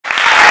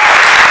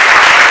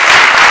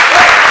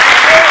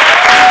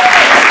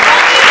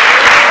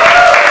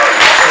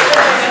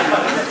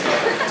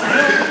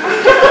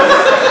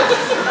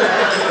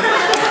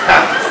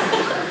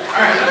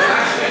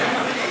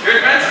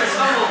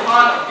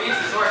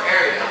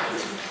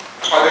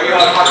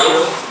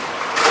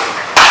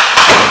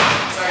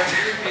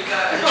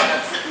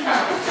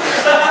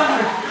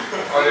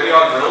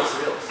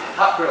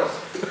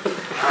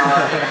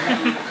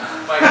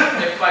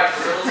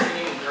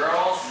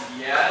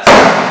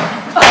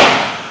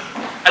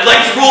I'd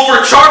like to roll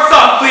for a chart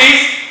song,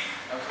 please.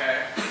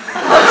 Okay.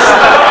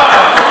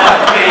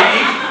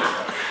 Baby.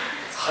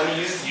 It's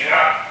honey's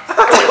yeah. Oh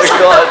my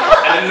god.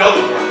 And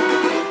another one.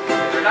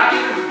 They're not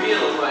even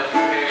real, but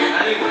okay.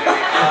 Anyway,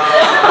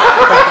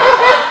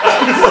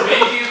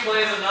 Minkyu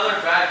plays another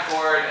bad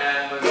chord,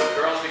 and the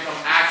girls become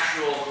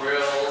actual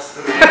grills.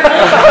 And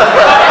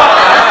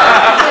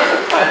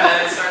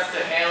then it starts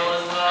to hail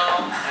as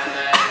well, and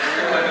then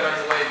everybody runs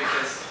away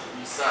because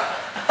you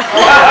suck.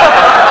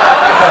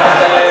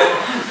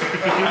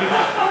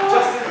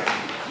 Justin,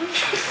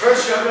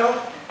 first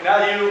show, now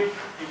you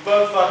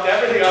both fucked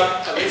everything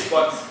up at least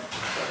once.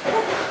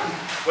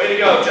 Way to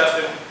go,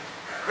 Justin.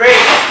 Great,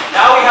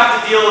 now we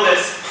have to deal with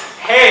this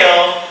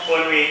hail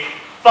when we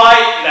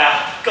fight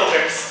now. Go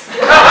Bears.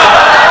 I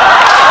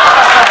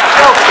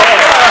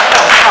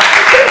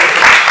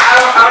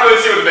don't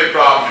really see what the big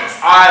problem is.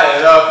 I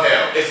love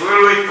hail. It's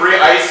literally free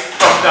ice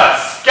from the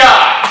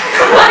sky.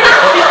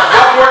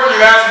 What more can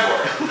you ask for?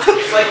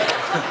 It's like,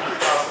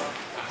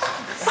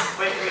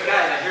 wait,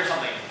 guys, I hear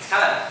something. It's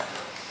kind of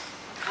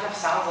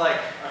sounds like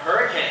a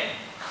hurricane.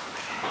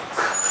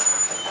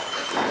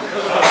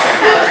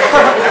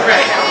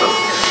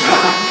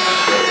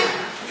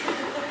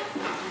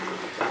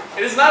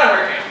 It is not a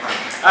hurricane.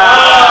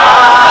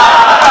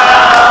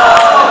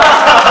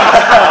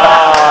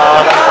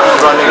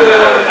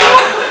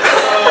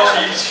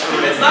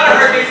 It's not a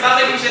hurricane, stop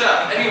making shit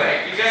up.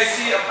 Anyway, you guys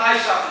see a pie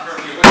shop in front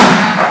of you.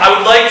 I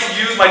would like to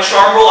use my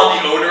charm roll on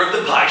the owner of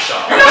the pie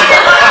shop.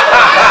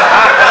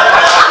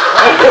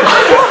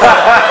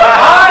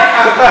 I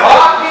am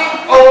walking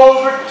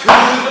over to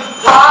the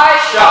pie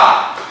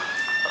shop.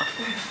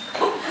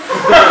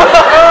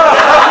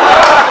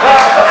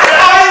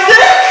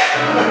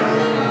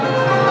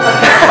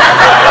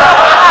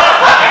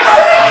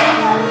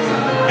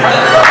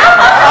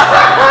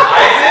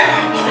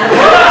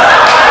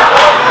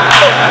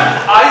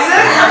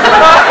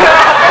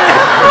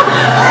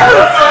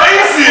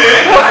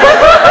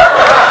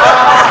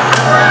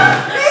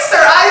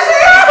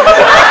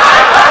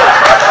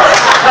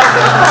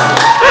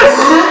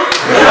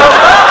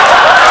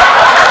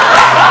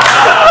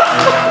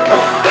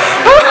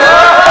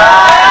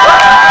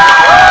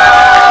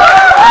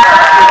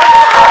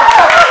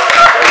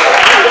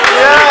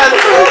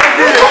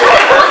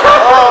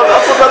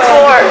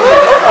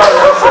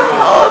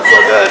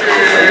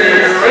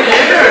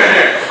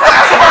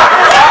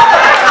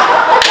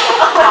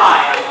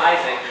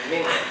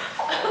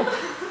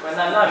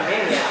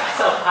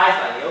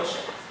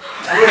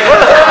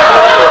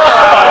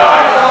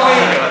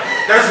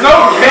 There's no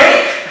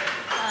cake?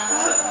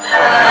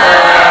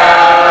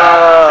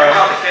 Check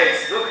out the case.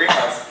 Little cream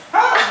house.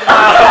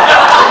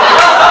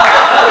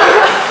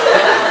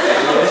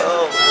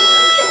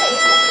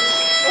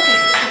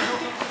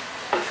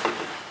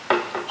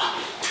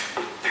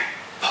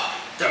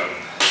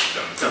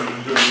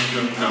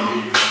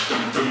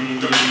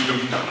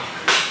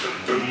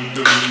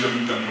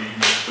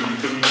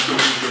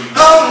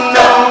 Oh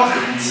no!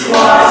 See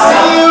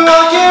you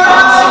walking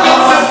around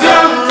against the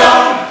building.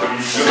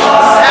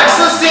 Act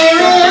so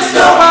serious,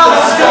 go on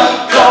the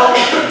street.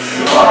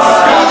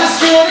 We just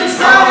getting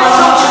started,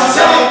 don't you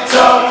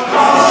tiptoe.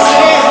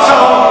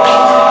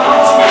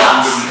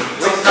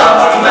 It's time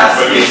for the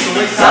masterpiece,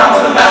 it's time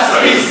for the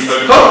masterpiece.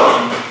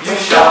 You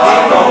should be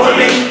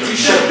rolling, you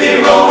should be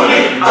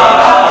rolling.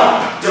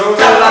 Don't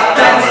go like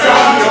that,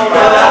 don't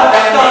go like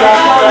that.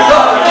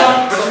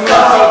 But you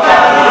are so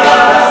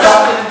bad,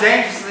 stopping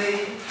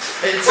dangerously.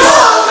 It's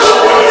all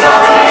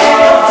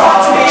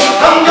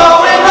I'm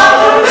going up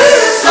for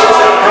this.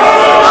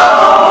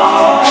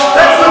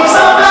 Let's lose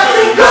some back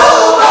and go.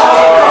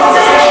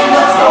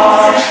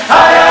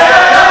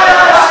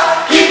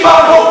 Keep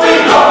on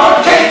hoping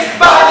on cake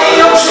by the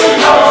ocean.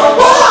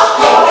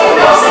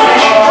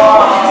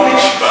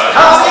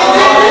 How did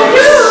you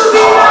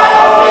be right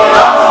on?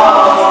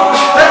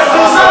 Let's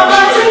lose some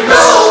back and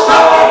go.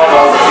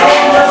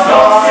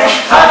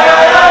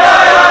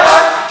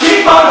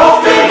 Keep on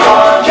hoping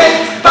on cake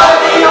by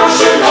the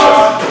ocean.